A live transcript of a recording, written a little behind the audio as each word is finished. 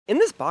In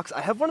this box,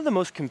 I have one of the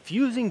most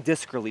confusing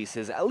disc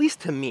releases, at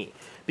least to me,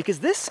 because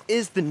this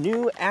is the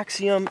new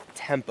Axiom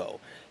Tempo.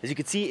 As you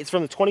can see, it's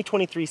from the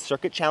 2023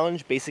 Circuit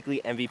Challenge,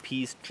 basically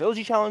MVP's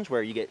Trilogy Challenge,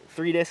 where you get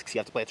 3 discs, you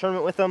have to play a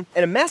tournament with them.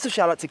 And a massive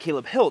shout out to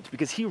Caleb Hilt,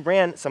 because he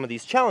ran some of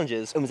these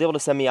challenges and was able to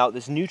send me out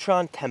this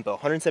Neutron Tempo,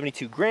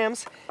 172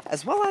 grams,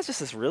 as well as just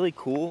this really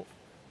cool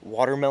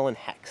watermelon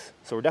hex.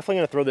 So we're definitely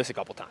gonna throw this a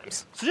couple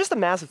times. So just a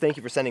massive thank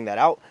you for sending that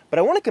out, but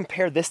I wanna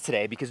compare this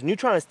today because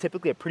Neutron is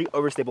typically a pretty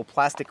overstable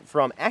plastic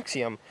from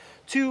Axiom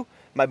to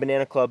my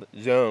Banana Club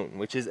Zone,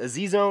 which is a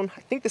Z Zone.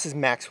 I think this is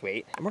max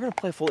weight, and we're gonna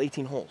play a full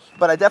 18 holes.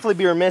 But I'd definitely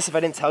be remiss if I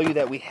didn't tell you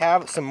that we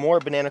have some more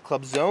Banana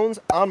Club Zones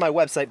on my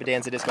website,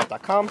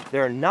 bodanzadiscgolf.com.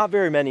 There are not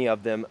very many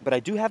of them, but I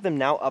do have them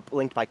now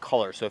uplinked by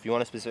color. So if you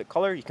want a specific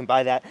color, you can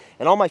buy that.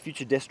 And all my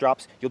future disc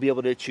drops, you'll be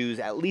able to choose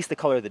at least the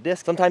color of the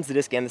disc, sometimes the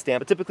disc and the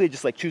stamp, but typically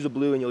just like choose a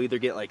blue and you'll either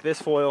get like this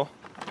foil.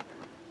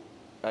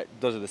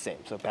 Those are the same,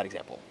 so bad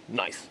example.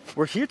 Nice.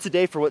 We're here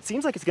today for what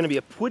seems like it's gonna be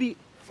a pretty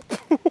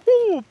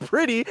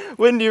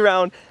windy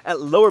round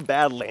at Lower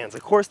Badlands, a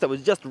course that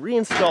was just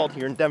reinstalled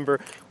here in Denver,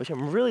 which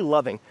I'm really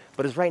loving,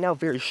 but is right now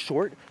very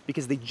short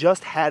because they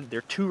just had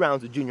their 2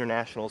 rounds of Junior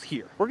Nationals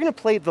here. We're gonna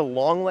play the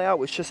long layout,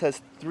 which just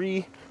has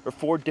 3 or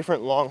 4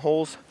 different long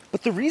holes.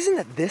 But the reason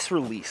that this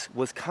release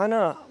was kind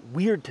of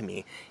weird to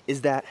me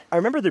is that I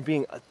remember there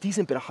being a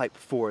decent bit of hype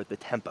for the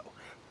Tempo,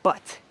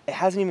 but it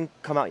hasn't even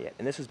come out yet.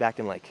 And this was back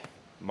in like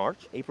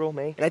March, April,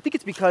 May. And I think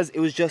it's because it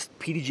was just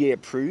PDGA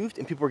approved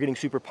and people were getting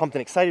super pumped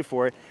and excited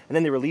for it. And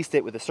then they released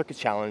it with the Circuit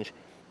Challenge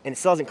and it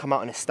still hasn't come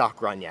out in a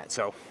stock run yet.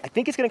 So I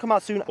think it's gonna come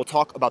out soon. We'll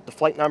talk about the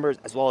flight numbers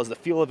as well as the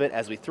feel of it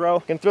as we throw.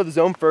 Gonna throw the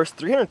zone first,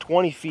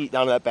 320 feet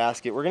down to that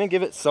basket. We're gonna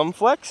give it some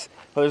flex,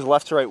 but there's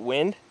left to right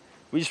wind.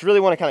 We just really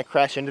wanna kind of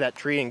crash into that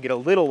tree and get a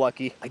little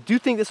lucky. I do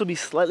think this will be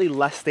slightly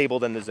less stable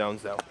than the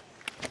zones though.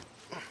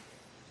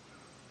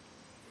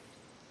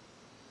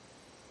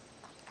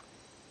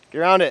 Get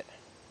around it.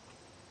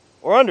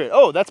 Or under it.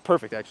 Oh, that's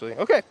perfect actually.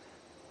 Okay.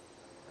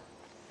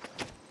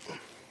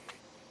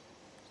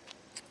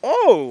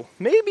 Oh,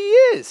 maybe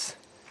is.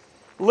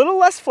 A little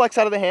less flex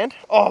out of the hand.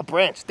 Oh,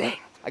 branch, dang.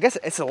 I guess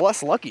it's a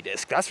less lucky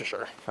disc, that's for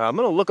sure. I'm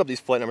gonna look up these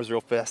flight numbers real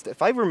fast.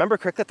 If I remember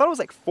correctly, I thought it was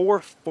like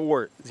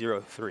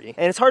 4403.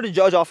 And it's hard to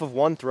judge off of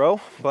one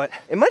throw, but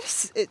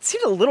it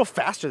seemed a little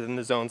faster than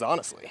the zones,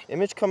 honestly.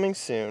 Image coming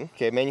soon.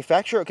 Okay,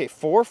 manufacturer, okay,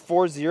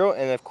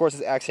 440, and of course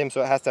it's Axiom,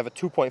 so it has to have a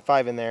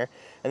 2.5 in there.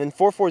 And then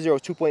 440,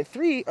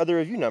 2.3 are the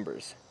review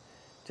numbers.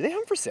 Do they have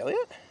them for sale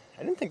yet?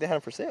 I didn't think they had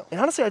them for sale.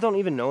 And honestly, I don't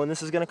even know when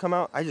this is gonna come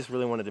out. I just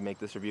really wanted to make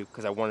this review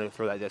because I wanted to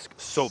throw that disc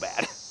so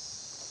bad.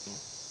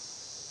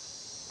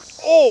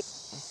 Oh!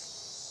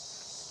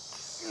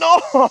 No,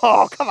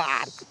 come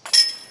on.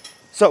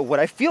 So what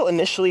I feel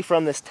initially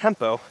from this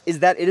Tempo is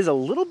that it is a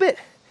little bit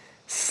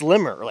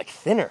slimmer or like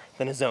thinner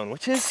than a zone,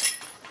 which is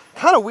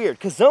kind of weird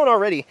because zone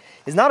already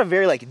is not a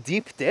very like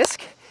deep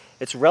disc.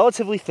 It's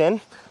relatively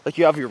thin. Like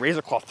you have your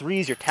Razor Claw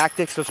 3s, your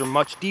Tactics, those are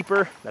much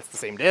deeper. That's the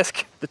same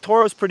disc. The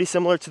Toro is pretty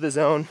similar to the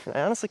Zone.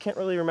 I honestly can't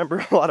really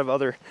remember a lot of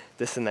other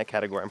discs in that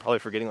category. I'm probably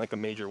forgetting like a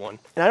major one.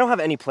 And I don't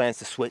have any plans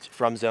to switch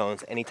from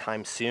zones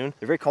anytime soon.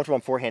 They're very comfortable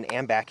on forehand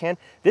and backhand.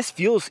 This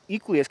feels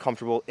equally as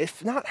comfortable,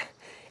 if not,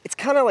 it's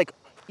kind of like,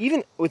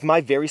 even with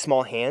my very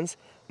small hands,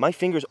 my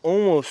fingers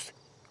almost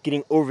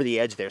getting over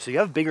the edge there. So you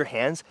have bigger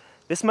hands.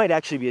 This might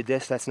actually be a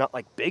disc that's not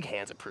like big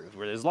hands approved,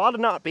 where there's a lot of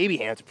not baby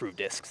hands approved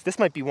discs. This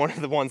might be one of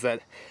the ones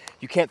that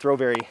you can't throw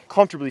very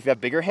comfortably if you have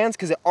bigger hands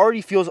because it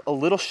already feels a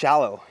little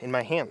shallow in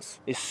my hands.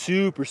 It's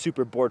super,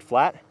 super board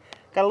flat.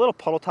 Got a little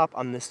puddle top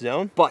on this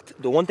zone, but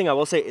the one thing I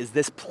will say is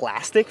this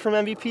plastic from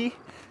MVP,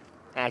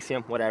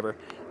 Axiom, whatever,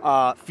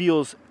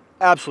 feels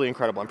absolutely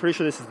incredible. I'm pretty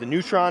sure this is the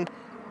Neutron.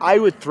 I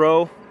would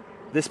throw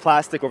this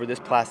plastic over this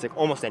plastic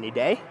almost any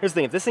day. Here's the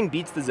thing, if this thing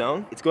beats the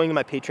zone, it's going to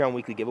my Patreon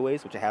weekly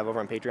giveaways, which I have over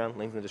on Patreon,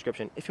 links in the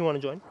description. If you want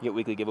to join, you get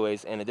weekly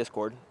giveaways and a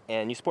Discord,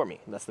 and you support me.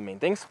 That's the main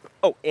things.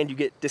 Oh, and you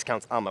get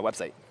discounts on my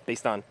website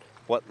based on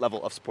what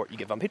level of support you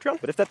give on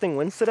Patreon. But if that thing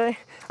wins today,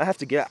 I have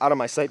to get out of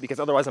my site because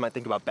otherwise I might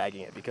think about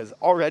bagging it because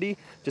already,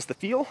 just the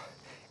feel,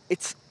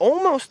 it's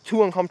almost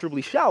too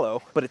uncomfortably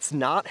shallow, but it's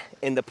not.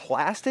 And the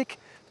plastic,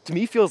 to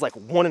me, feels like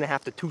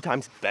 1.5 to 2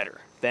 times better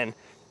than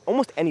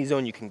almost any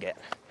zone you can get.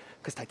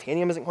 Because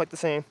titanium isn't quite the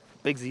same.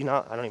 Big Z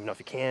knot, I don't even know if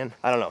you can.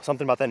 I don't know,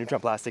 something about that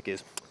Neutron plastic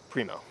is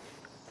primo.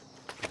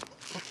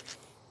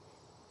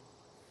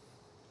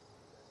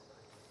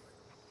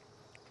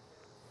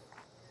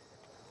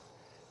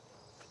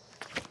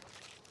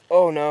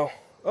 Oh no.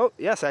 Oh,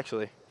 yes,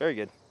 actually, very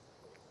good.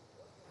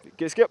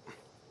 Get a skip.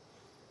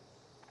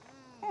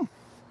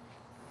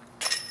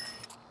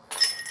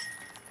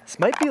 This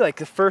might be like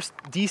the first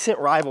decent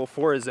rival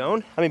for a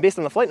zone. I mean, based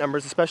on the flight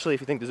numbers, especially if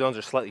you think the zones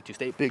are slightly too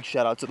stable. Big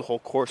shout out to the whole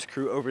course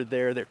crew over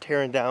there. They're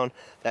tearing down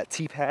that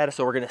T-pad.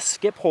 So we're gonna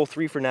skip hole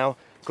 3 for now,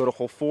 go to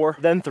hole 4,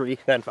 then 3,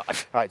 then 5.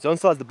 All right, zone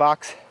still has the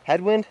box.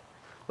 Headwind,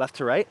 left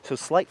to right. So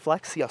slight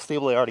flex, see how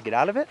stable they are to get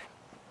out of it.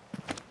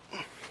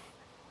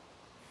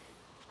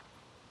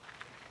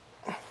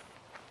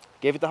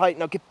 Gave it the height,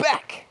 now get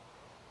back.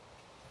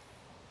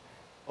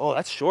 Oh,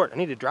 that's short. I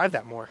need to drive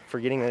that more.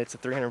 Forgetting that it's a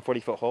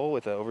 340-foot hole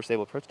with an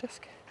overstable approach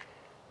disc.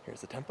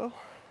 Here's the tempo.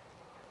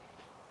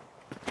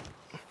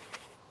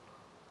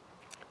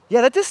 Yeah,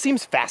 that just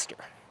seems faster.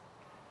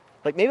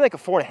 Like maybe like a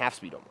 4.5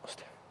 speed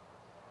almost.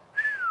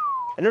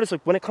 I noticed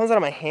like when it comes out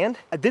of my hand,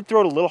 I did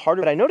throw it a little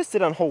harder, but I noticed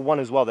it on hole 1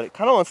 as well, that it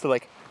kind of wants to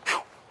like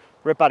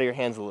rip out of your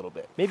hands a little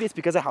bit. Maybe it's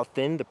because of how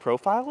thin the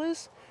profile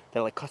is, that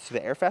it like cuts through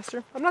the air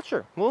faster. I'm not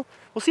sure. We'll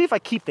see if I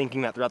keep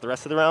thinking that throughout the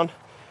rest of the round.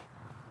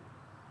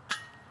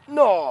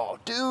 No,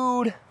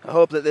 dude. I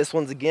hope that this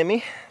one's a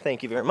gimme.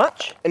 Thank you very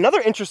much. Another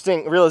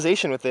interesting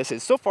realization with this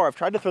is so far I've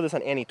tried to throw this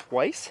on Annie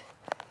twice,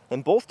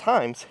 and both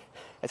times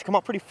it's come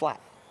out pretty flat.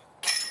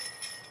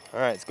 All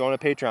right, it's going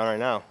to Patreon right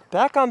now.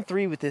 Back on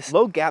 3 with this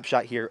low gap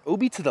shot here,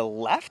 OB to the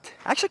left.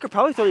 Actually, I could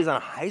probably throw these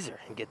on a hyzer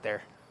and get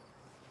there.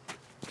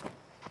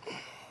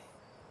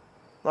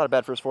 Not a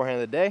bad first forehand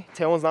of the day.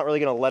 Tailwind's not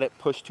really gonna let it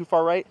push too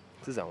far right.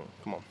 It's a zone,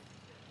 come on.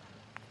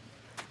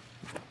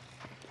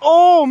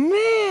 Oh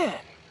man!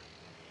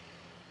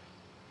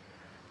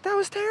 That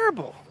was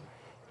terrible.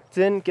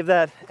 Didn't give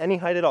that any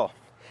height at all.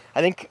 I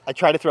think I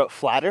tried to throw it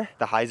flatter.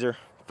 The hyzer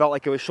felt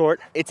like it was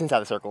short. It's inside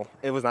the circle.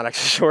 It was not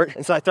actually short.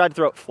 And so I tried to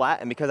throw it flat,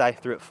 and because I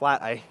threw it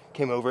flat, I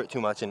came over it too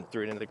much and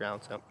threw it into the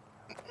ground, so.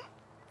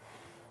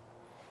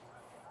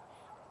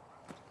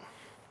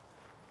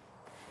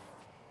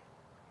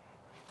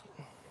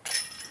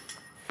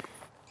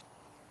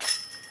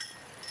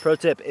 Pro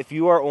tip, if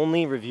you are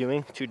only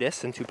reviewing 2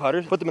 discs and 2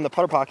 putters, put them in the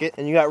putter pocket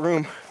and you got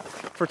room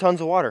for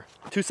tons of water.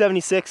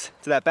 276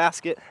 to that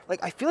basket.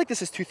 Like, I feel like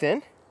this is too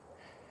thin,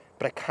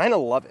 but I kind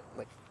of love it.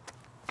 Like,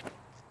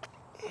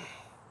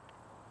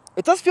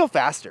 it does feel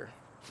faster.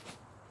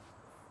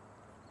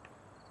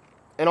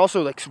 And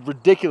also like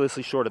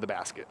ridiculously short of the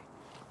basket.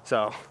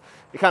 So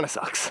it kind of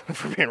sucks,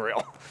 if we're being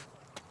real.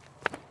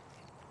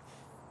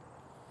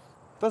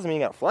 Doesn't mean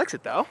you gotta flex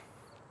it though.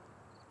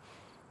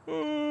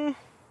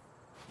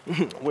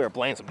 We're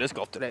playing some disc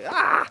golf today.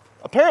 Ah!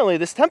 Apparently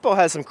this tempo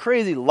has some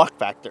crazy luck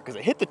factor because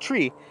it hit the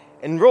tree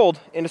and rolled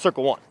into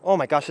circle 1. Oh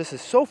my gosh, this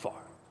is so far.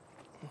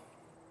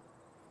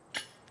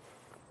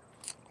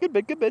 Good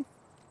bid, good bid.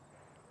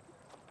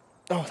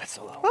 Oh, that's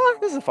so low. Oh,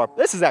 this is far.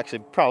 This is actually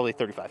probably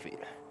 35 feet.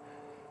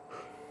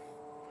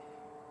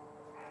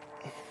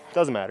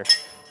 Doesn't matter.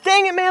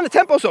 Dang it, man, the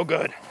tempo's so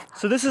good.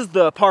 So this is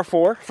the par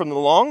 4 from the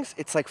longs.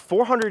 It's like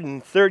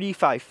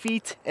 435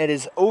 feet and it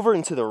is over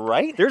and to the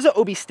right. There's an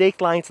OB stake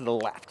line to the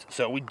left.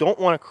 So we don't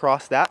want to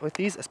cross that with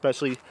these,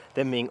 especially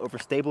them being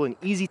overstable and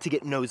easy to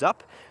get nose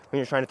up when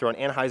you're trying to throw an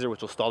anhyzer,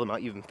 which will stall them out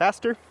even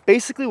faster.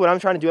 Basically what I'm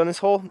trying to do on this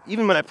hole,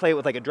 even when I play it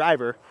with like a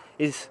driver,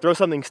 is throw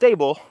something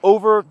stable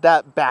over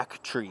that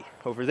back tree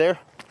over there.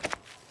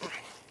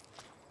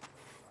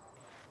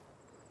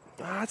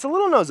 It's a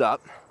little nose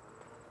up.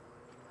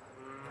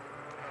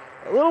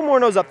 A little more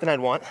nose up than I'd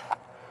want.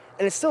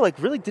 And it still like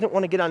really didn't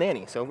want to get on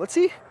Annie. So let's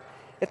see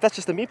if that's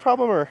just a me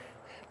problem or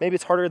maybe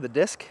it's harder at the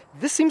disc.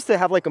 This seems to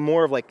have like a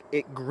more of like,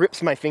 it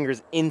grips my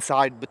fingers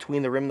inside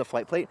between the rim and the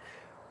flight plate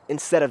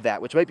instead of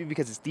that, which might be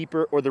because it's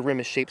deeper or the rim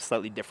is shaped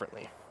slightly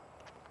differently.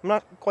 I'm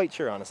not quite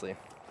sure, honestly.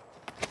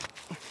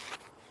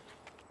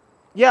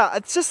 Yeah,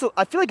 it's just,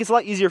 I feel like it's a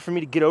lot easier for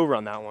me to get over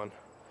on that one.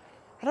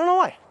 I don't know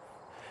why.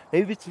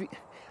 Maybe it's,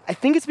 I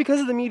think it's because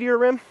of the meteor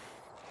rim.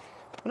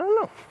 I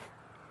don't know.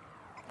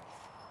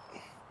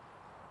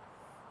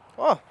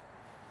 Oh,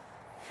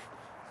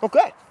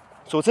 okay.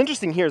 So what's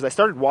interesting here is I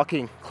started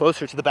walking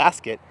closer to the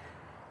basket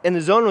and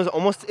the zone was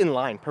almost in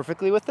line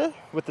perfectly with the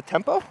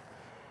tempo,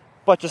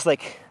 but just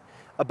like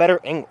a better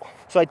angle.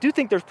 So I do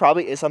think there's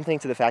probably is something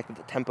to the fact that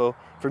the tempo,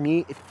 for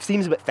me, it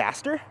seems a bit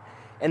faster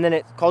and then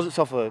it calls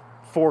itself a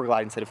 4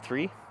 glide instead of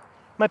 3.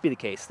 Might be the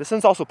case. This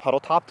one's also puddle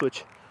topped,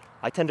 which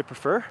I tend to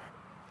prefer.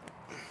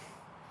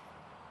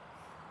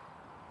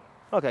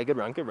 Okay, good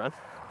run, good run.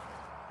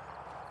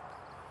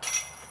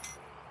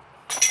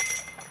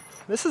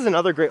 This is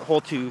another great hole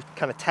to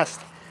kind of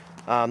test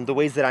the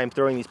ways that I'm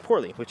throwing these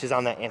poorly, which is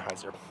on that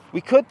anhyzer.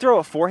 We could throw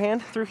a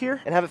forehand through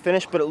here and have it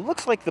finish, but it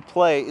looks like the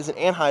play is an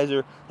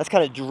anhyzer that's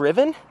kind of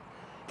driven,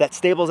 that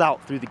stables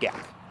out through the gap.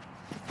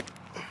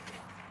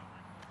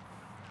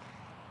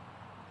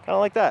 Kind of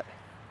like that.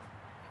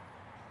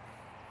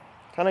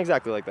 Kind of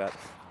exactly like that.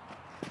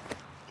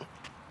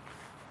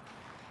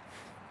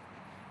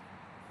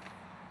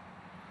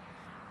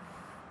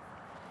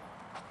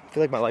 I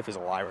feel like my life is a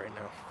lie right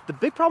now. The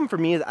big problem for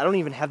me is I don't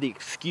even have the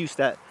excuse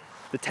that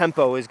the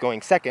tempo is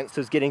going second,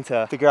 so it's getting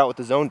to figure out what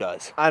the zone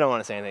does. I don't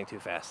want to say anything too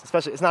fast,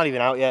 especially it's not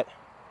even out yet.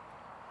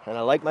 And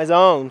I like my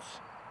zones.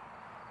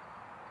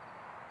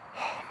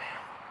 Oh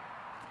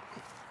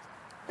man.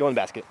 Go in the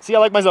basket. See, I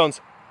like my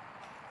zones.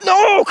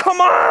 No,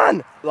 come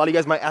on! A lot of you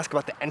guys might ask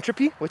about the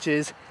entropy, which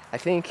is, I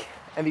think,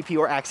 MVP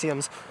or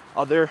Axiom's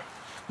other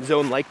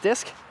zone-like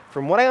disc.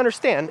 From what I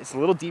understand, it's a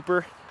little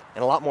deeper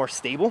and a lot more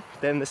stable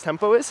than this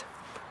tempo is.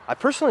 I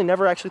personally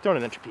never actually thrown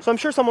an entropy, so I'm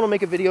sure someone will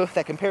make a video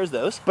that compares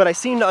those, but I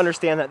seem to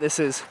understand that this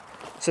is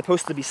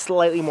supposed to be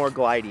slightly more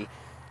glidey.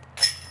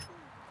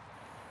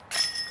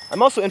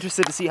 I'm also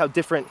interested to see how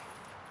different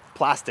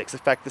plastics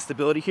affect the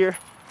stability here.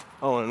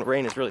 Oh, and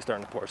rain is really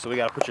starting to pour, so we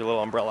gotta put your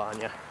little umbrella on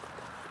you.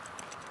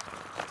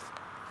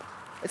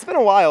 It's been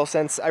a while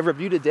since I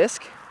reviewed a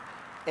disc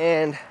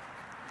and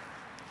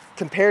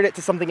compared it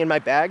to something in my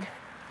bag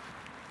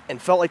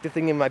and felt like the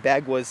thing in my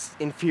bag was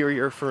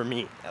inferior for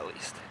me, at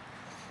least.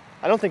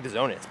 I don't think the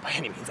Zone is by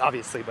any means,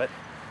 obviously, but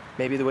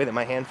maybe the way that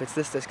my hand fits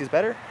this disc is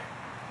better.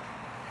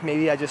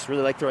 Maybe I just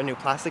really like throwing new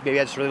plastic. Maybe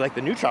I just really like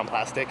the Neutron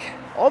plastic.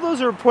 All those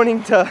are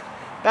pointing to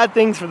bad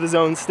things for the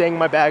Zone staying in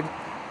my bag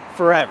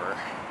forever.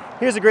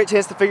 Here's a great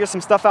chance to figure some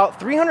stuff out.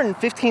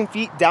 315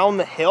 feet down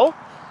the hill,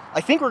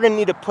 I think we're gonna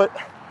need to put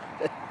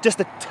just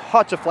a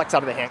touch of flex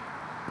out of the hand.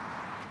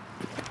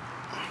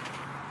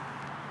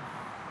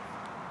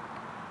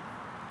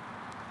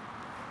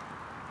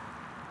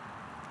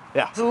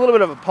 Yeah, it's a little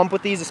bit of a pump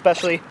with these,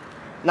 especially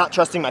not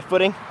trusting my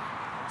footing.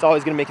 It's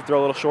always gonna make it throw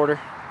a little shorter.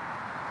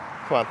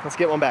 Come on, let's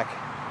get one back.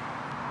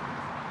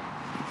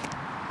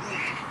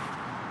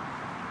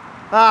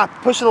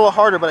 Push it a little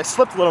harder, but I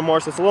slipped a little more,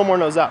 so it's a little more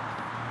nose up.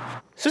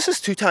 So this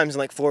is 2 times in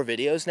like 4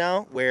 videos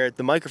now where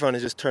the microphone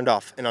is just turned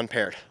off and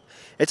unpaired.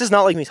 It does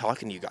not like me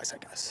talking to you guys, I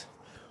guess.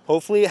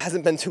 Hopefully it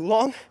hasn't been too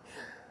long,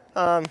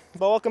 but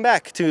welcome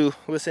back to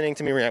listening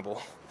to me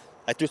ramble.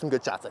 I threw some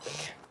good shots, I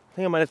think. I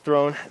think I might have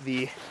thrown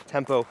the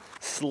tempo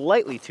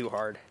slightly too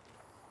hard.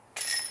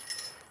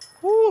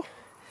 Woo!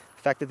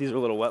 The fact that these are a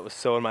little wet was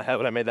so in my head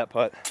when I made that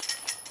putt.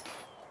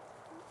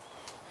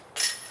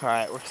 All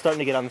right, we're starting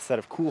to get on the set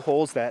of cool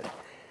holes that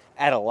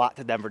add a lot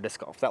to Denver disc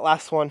golf. That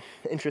last one,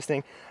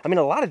 interesting. I mean,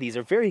 a lot of these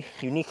are very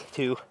unique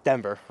to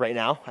Denver right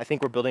now. I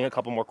think we're building a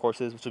couple more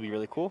courses, which will be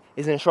really cool.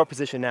 Is in a short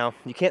position now.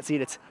 You can't see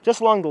it. It's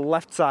just along the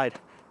left side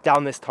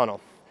down this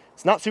tunnel.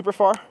 It's not super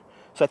far,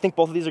 so I think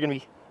both of these are gonna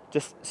be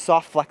just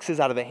soft flexes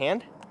out of the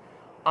hand.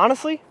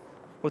 Honestly,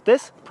 with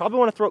this, probably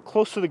wanna throw it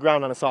close to the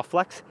ground on a soft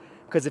flex,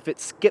 because if it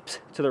skips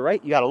to the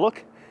right, you gotta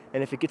look,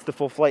 and if it gets the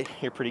full flight,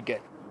 you're pretty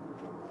good.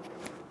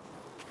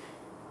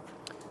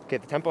 Okay,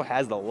 the tempo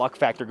has the luck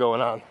factor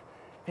going on.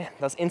 Man,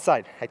 that's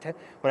inside.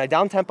 When I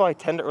down tempo, I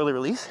tend to early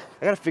release.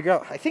 I gotta figure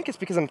out, I think it's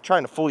because I'm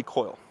trying to fully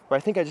coil, but I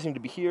think I just need to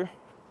be here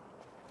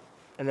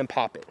and then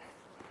pop it.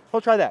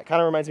 We'll try that. Kind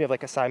of reminds me of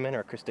like a Simon or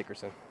a Chris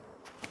Dickerson.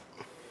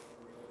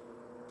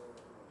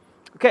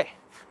 Okay,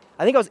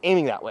 I think I was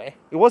aiming that way.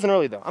 It wasn't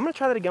early though. I'm gonna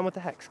try that again with the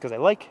hex because I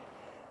like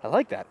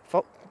that. It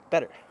felt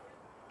better.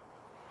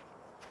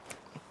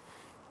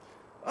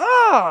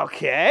 Oh,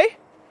 okay.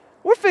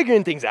 We're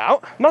figuring things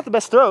out. Not the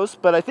best throws,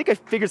 but I think I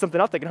figured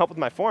something out that can help with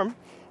my form.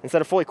 Instead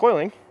of fully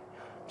coiling,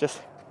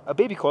 just a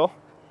baby coil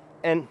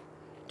and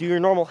do your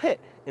normal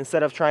hit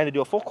instead of trying to do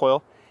a full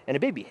coil and a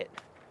baby hit.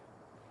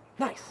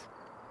 Nice.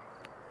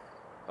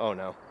 Oh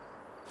no.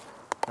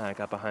 I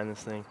got behind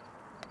this thing.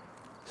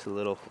 Just a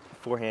little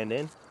forehand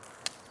in.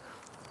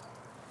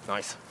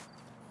 Nice.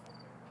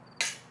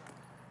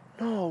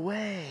 No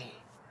way.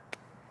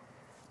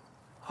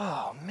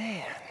 Oh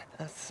man,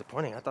 that's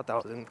disappointing. I thought that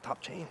was in the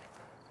top chain.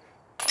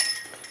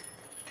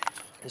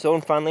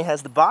 Zone finally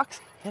has the box,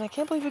 and I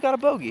can't believe we got a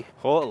bogey.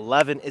 Hole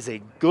 11 is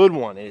a good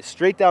one. It is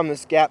straight down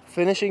this gap,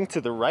 finishing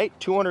to the right,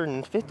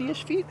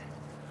 250-ish feet.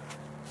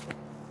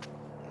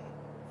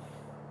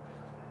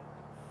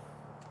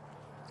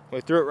 We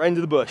threw it right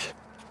into the bush.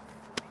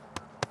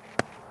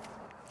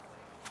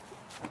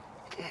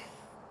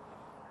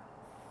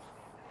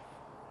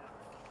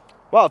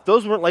 Wow, if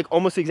those weren't like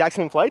almost the exact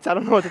same flights, I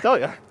don't know what to tell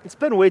you. It's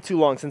been way too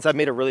long since I've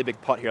made a really big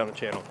putt here on the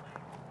channel.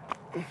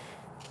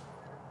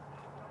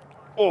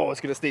 Oh,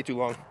 it's gonna stay too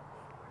long.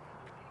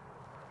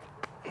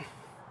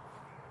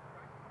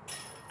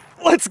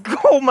 Let's go,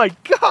 oh my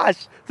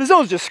gosh. The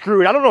Zone's just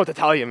screwed. I don't know what to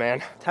tell you,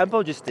 man.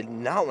 Tempo just did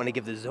not want to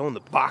give the Zone the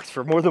box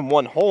for more than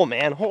one hole,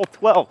 man. Hole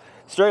 12,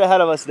 straight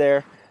ahead of us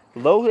there.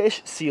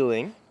 Lowish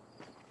ceiling.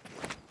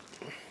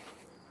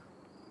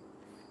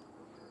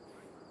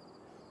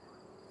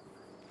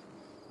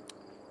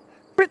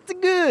 Pretty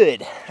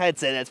good. I'd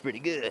say that's pretty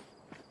good.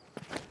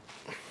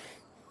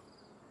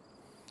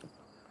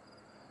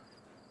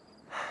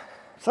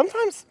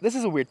 Sometimes, this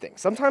is a weird thing.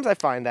 Sometimes I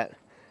find that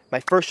my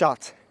first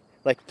shots,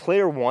 like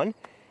player 1,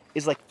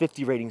 is like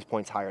 50 ratings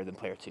points higher than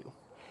player 2.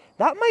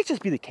 That might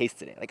just be the case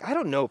today. Like, I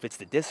don't know if it's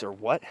the disc or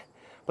what,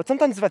 but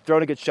sometimes if I've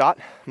thrown a good shot,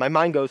 my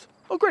mind goes,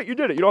 oh great, you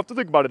did it. You don't have to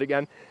think about it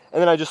again.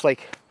 And then I just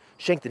like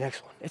shank the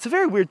next one. It's a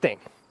very weird thing.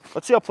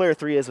 Let's see how player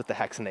 3 is with the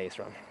hex and the ace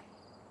run.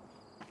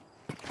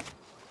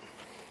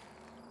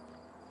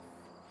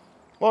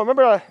 Well,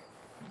 remember to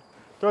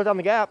throw it down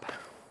the gap.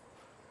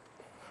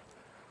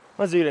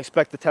 As you'd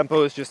expect, the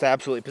tempo is just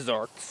absolutely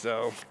bizarre,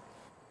 so.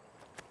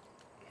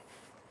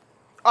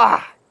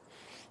 The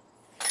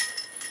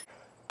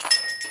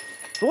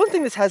one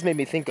thing this has made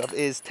me think of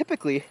is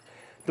typically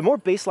the more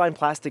baseline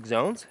plastic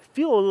zones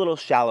feel a little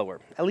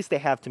shallower. At least they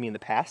have to me in the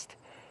past.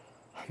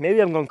 Maybe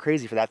I'm going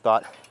crazy for that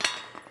thought.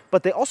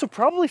 But they also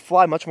probably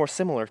fly much more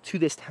similar to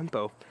this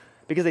tempo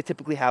because they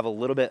typically have a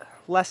little bit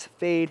less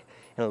fade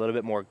and a little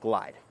bit more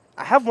glide.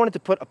 I have wanted to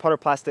put a putter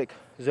plastic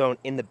zone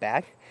in the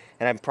bag,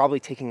 and I'm probably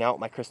taking out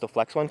my Crystal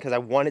Flex one because I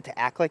want it to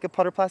act like a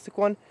putter plastic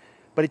one,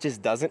 but it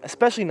just doesn't,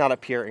 especially not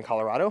up here in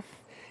Colorado.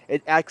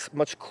 it acts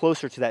much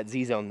closer to that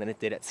Z zone than it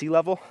did at sea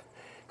level,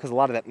 because a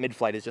lot of that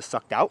mid-flight is just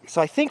sucked out.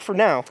 So I think for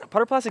now,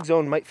 putter plastic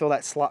zone might fill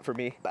that slot for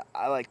me, but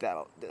I like that,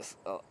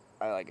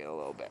 I like it a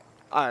little bit.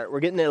 All right, we're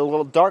getting it a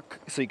little dark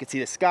so you can see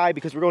the sky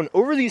because we're going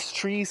over these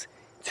trees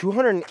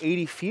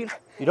 280 feet.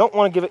 You don't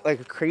want to give it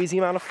like a crazy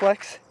amount of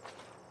flex,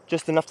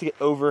 just enough to get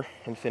over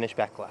and finish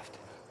back left.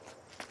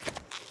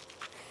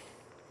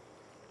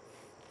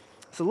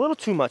 It's a little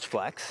too much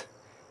flex.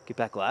 Get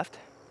back left.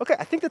 Okay,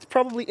 I think that's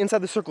probably inside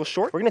the circle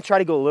short. We're gonna try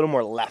to go a little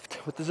more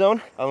left with the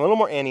zone, a little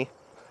more Annie.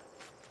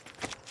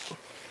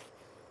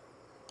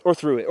 Or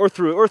through it, or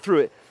through it, or through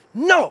it.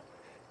 No!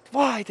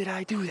 Why did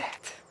I do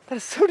that? That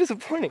is so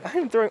disappointing. I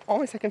am throwing all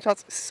my second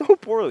shots so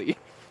poorly.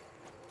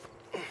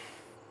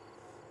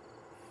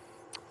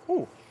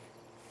 Ooh.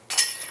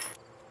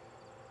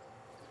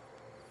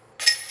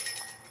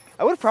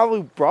 I would have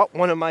probably brought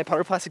one of my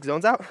putter plastic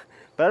zones out,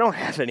 but I don't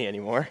have any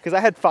anymore because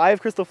I had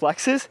 5 crystal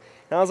flexes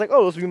and I was like,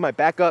 oh, those would be my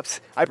backups.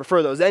 I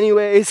prefer those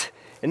anyways.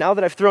 And now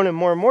that I've thrown in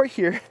more and more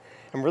here,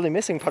 I'm really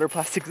missing putter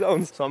plastic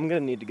zones, so I'm gonna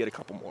need to get a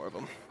couple more of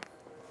them.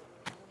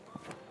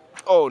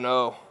 Oh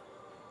no.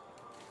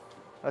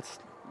 That's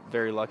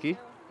very lucky.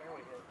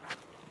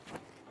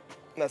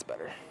 That's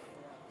better.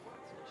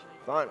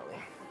 Finally.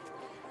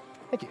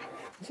 Thank you.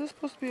 Is this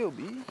supposed to be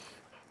OB?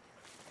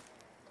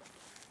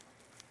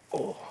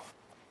 Oh.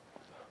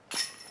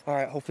 All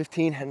right, hole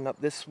 15, heading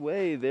up this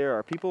way. There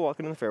are people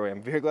walking in the fairway.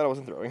 I'm very glad I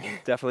wasn't throwing.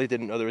 Definitely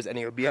didn't know there was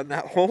any OB on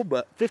that hole,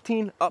 but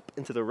 15 up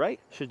and to the right.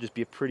 Should just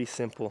be a pretty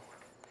simple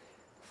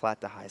flat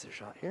to hyzer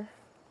shot here.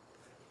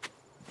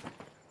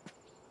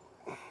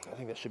 I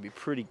think that should be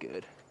pretty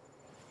good.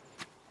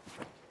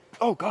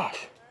 Oh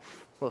gosh,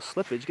 a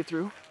little slippage, get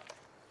through.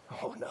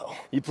 Oh no,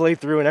 you play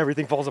through and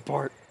everything falls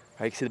apart. All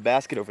right, you can see the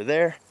basket over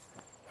there.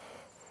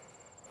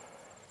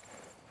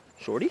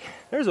 Shorty,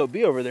 there's OB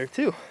over there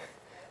too.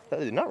 I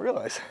did not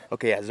realize.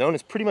 Okay, yeah, zone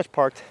is pretty much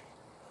parked.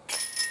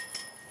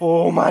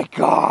 Oh my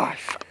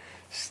gosh,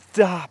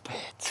 stop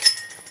it.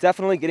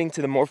 Definitely getting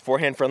to the more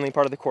forehand friendly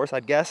part of the course,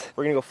 I'd guess.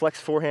 We're gonna go flex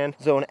forehand.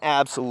 Zone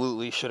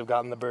absolutely should have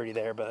gotten the birdie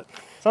there, but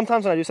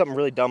sometimes when I do something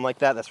really dumb like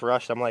that, that's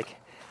rushed, I'm like,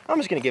 I'm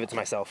just gonna give it to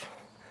myself.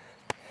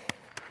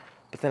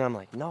 But then I'm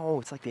like, no,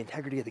 it's like the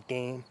integrity of the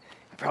game.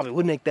 I probably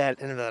would make that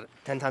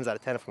 10 times out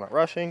of 10 if I'm not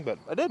rushing, but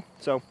I did,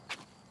 so.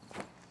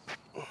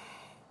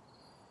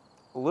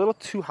 A little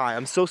too high.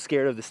 I'm so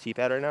scared of this tee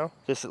pad right now.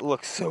 Just it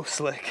looks so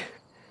slick.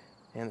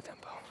 And the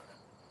tempo.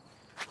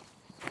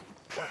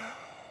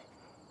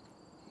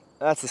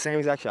 That's the same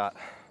exact shot.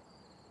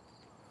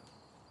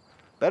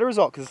 Better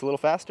result because it's a little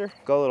faster.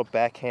 Go a little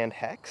backhand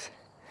hex.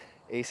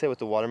 Ace it with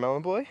the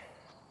watermelon boy.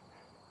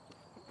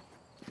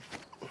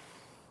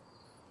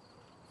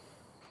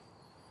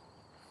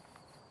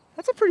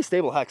 That's a pretty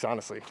stable hex,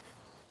 honestly.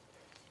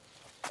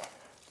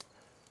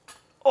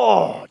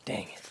 Oh,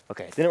 dang it.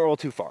 Okay, didn't roll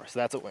too far, so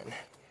that's a win.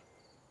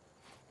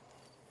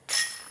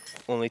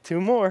 Only 2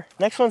 more.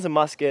 Next one's a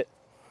musket.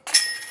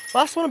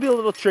 Last one will be a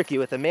little tricky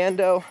with a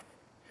Mando.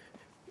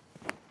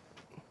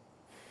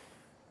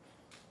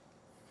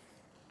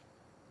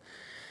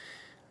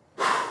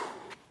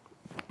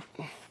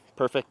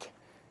 Perfect.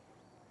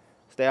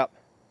 Stay up.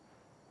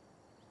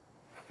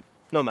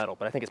 No metal,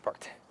 but I think it's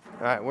parked.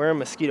 All right, we're in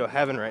mosquito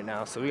heaven right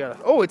now, so we gotta,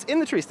 oh, it's in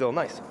the tree still,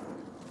 nice.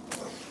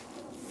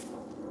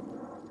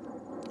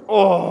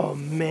 Oh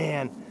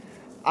man,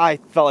 I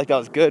felt like that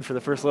was good for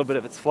the first little bit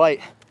of its flight.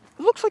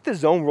 It looks like the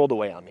zone rolled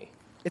away on me.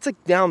 It's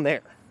like down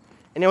there,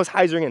 and it was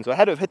hyzering in, so I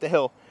had to have hit the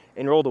hill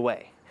and rolled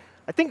away.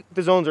 I think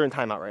the zones are in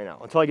timeout right now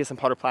until I get some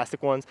putter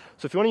plastic ones.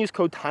 So if you want to use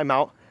code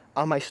timeout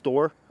on my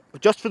store,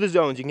 just for the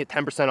zones, you can get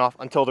 10% off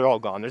until they're all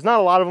gone. There's not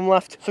a lot of them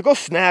left, so go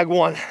snag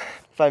one.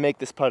 If I make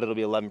this putt, it'll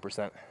be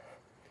 11%.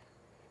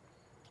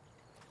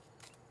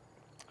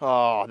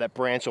 Oh, that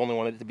branch only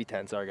wanted it to be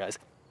 10, sorry guys.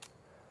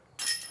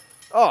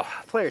 Oh,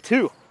 player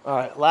 2. All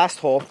right, last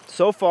hole.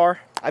 So far,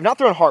 I've not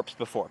thrown harps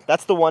before.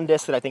 That's the one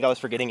disc that I think I was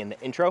forgetting in the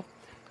intro.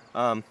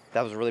 That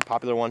was a really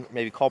popular one,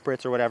 maybe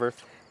culprits or whatever.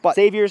 But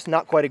Savior's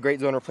not quite a great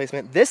zone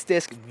replacement. This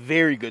disc,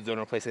 very good zone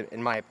replacement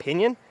in my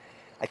opinion.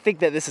 I think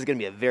that this is gonna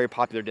be a very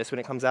popular disc when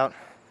it comes out.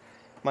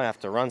 Might have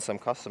to run some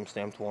custom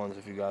stamped ones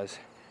if you guys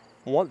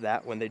want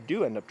that when they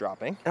do end up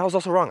dropping. And I was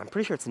also wrong, I'm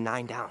pretty sure it's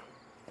 9 down.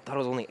 I thought it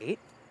was only 8.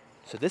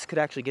 So this could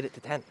actually get it to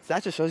 10. So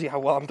that just shows you how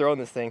well I'm throwing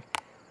this thing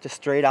just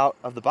straight out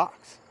of the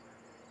box.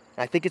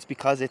 And I think it's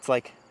because it's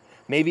like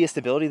maybe a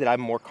stability that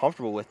I'm more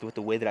comfortable with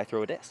the way that I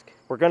throw a disc.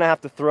 We're gonna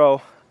have to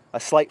throw a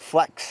slight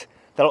flex.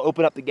 That'll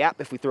open up the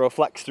gap if we throw a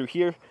flex through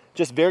here.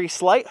 Just very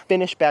slight,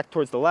 finish back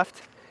towards the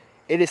left.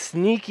 It is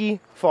sneaky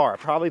far. It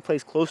probably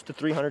plays close to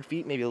 300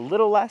 feet, maybe a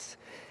little less.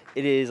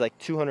 It is like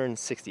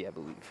 260, I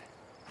believe.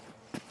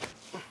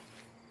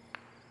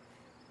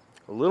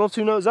 A little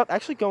too nose up,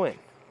 actually go in.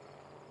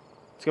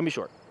 It's gonna be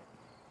short.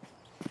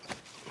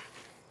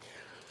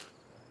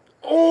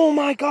 Oh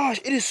my gosh,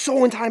 it is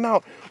so in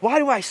timeout. Why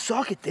do I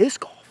suck at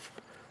disc golf?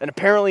 And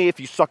apparently if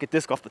you suck at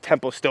disc golf, the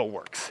tempo still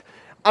works.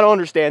 I don't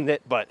understand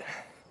it, but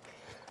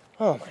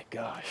oh my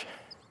gosh.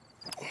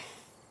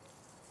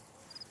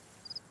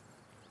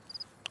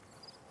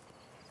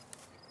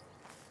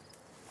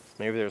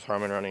 Maybe there's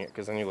harm in running it,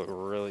 because then you look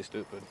really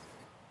stupid.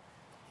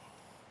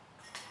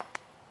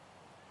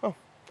 Oh,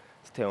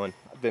 it's a tailwind.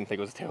 I didn't think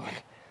it was a tailwind.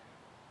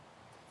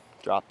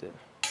 Dropped it.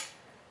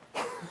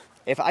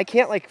 If I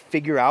can't like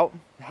figure out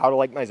how to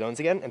like my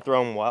zones again and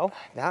throw them well,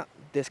 that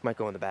disc might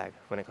go in the bag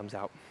when it comes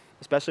out.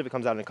 Especially if it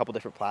comes out in a couple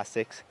different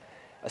plastics.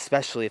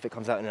 Especially if it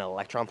comes out in an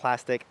Electron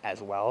plastic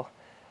as well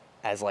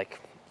as like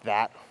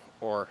that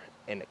or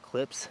an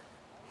Eclipse.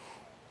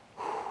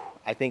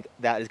 I think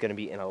that is going to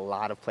be in a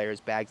lot of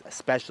players' bags,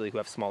 especially who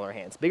have smaller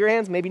hands. Bigger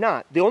hands, maybe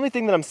not. The only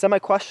thing that I'm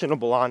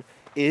semi-questionable on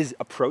is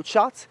approach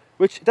shots,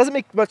 which doesn't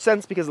make much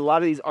sense because a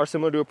lot of these are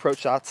similar to approach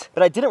shots,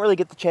 but I didn't really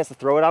get the chance to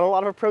throw it on a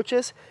lot of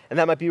approaches, and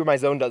that might be where my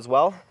zone does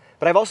well.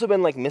 But I've also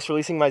been like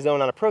misreleasing my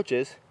zone on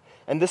approaches,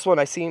 and this one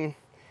I seem,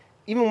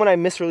 even when I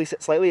misrelease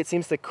it slightly, it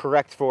seems to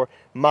correct for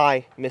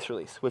my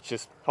misrelease, which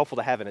is helpful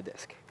to have in a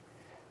disc.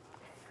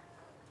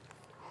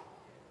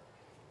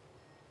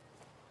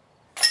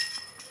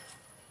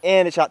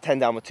 And it shot 10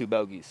 down with 2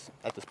 bogeys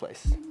at this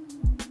place.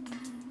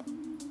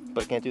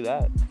 But it can't do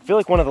that. I feel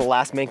like one of the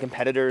last main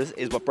competitors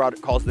is what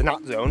Brod calls the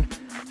knot zone,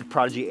 the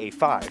Prodigy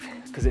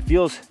A5, because it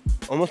feels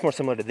almost more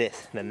similar to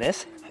this than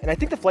this. And I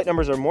think the flight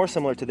numbers are more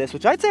similar to this,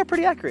 which I'd say are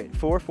pretty accurate.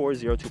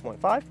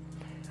 4.402.5.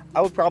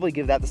 I would probably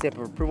give that the stamp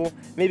of approval.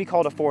 Maybe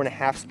call it a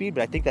 4.5 speed,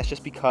 but I think that's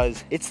just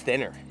because it's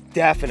thinner.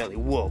 Definitely,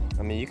 whoa.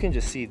 I mean, you can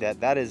just see that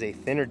that is a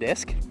thinner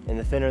disc, and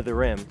the thinner the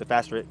rim, the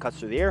faster it cuts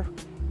through the air,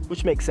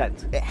 which makes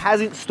sense. It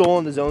hasn't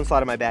stolen the zone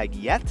slot of my bag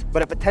yet,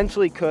 but it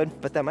potentially could,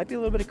 but that might be a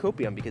little bit of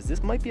copium because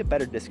this might be a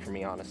better disc for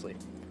me, honestly.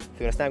 If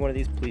you're gonna snag one of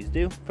these, please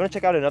do. If you wanna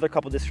check out another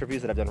couple disc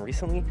reviews that I've done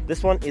recently,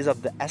 this one is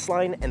of the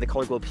S-Line and the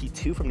Color Glow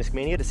P2 from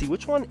Discmania to see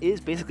which one is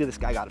basically the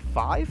Sky God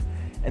 5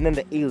 and then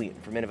the Alien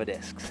from Innova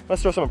Discs.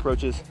 Let's throw some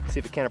approaches, see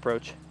if it can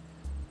approach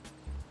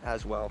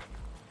as well.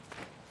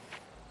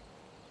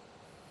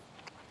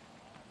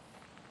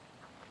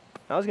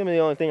 That was gonna be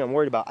the only thing I'm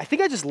worried about. I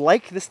think I just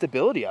like the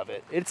stability of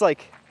it. It's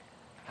like,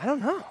 I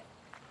don't know.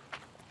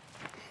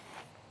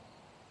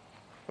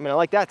 I mean, I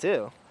like that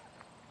too.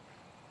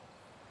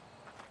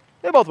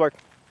 They both work.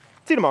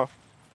 See you tomorrow.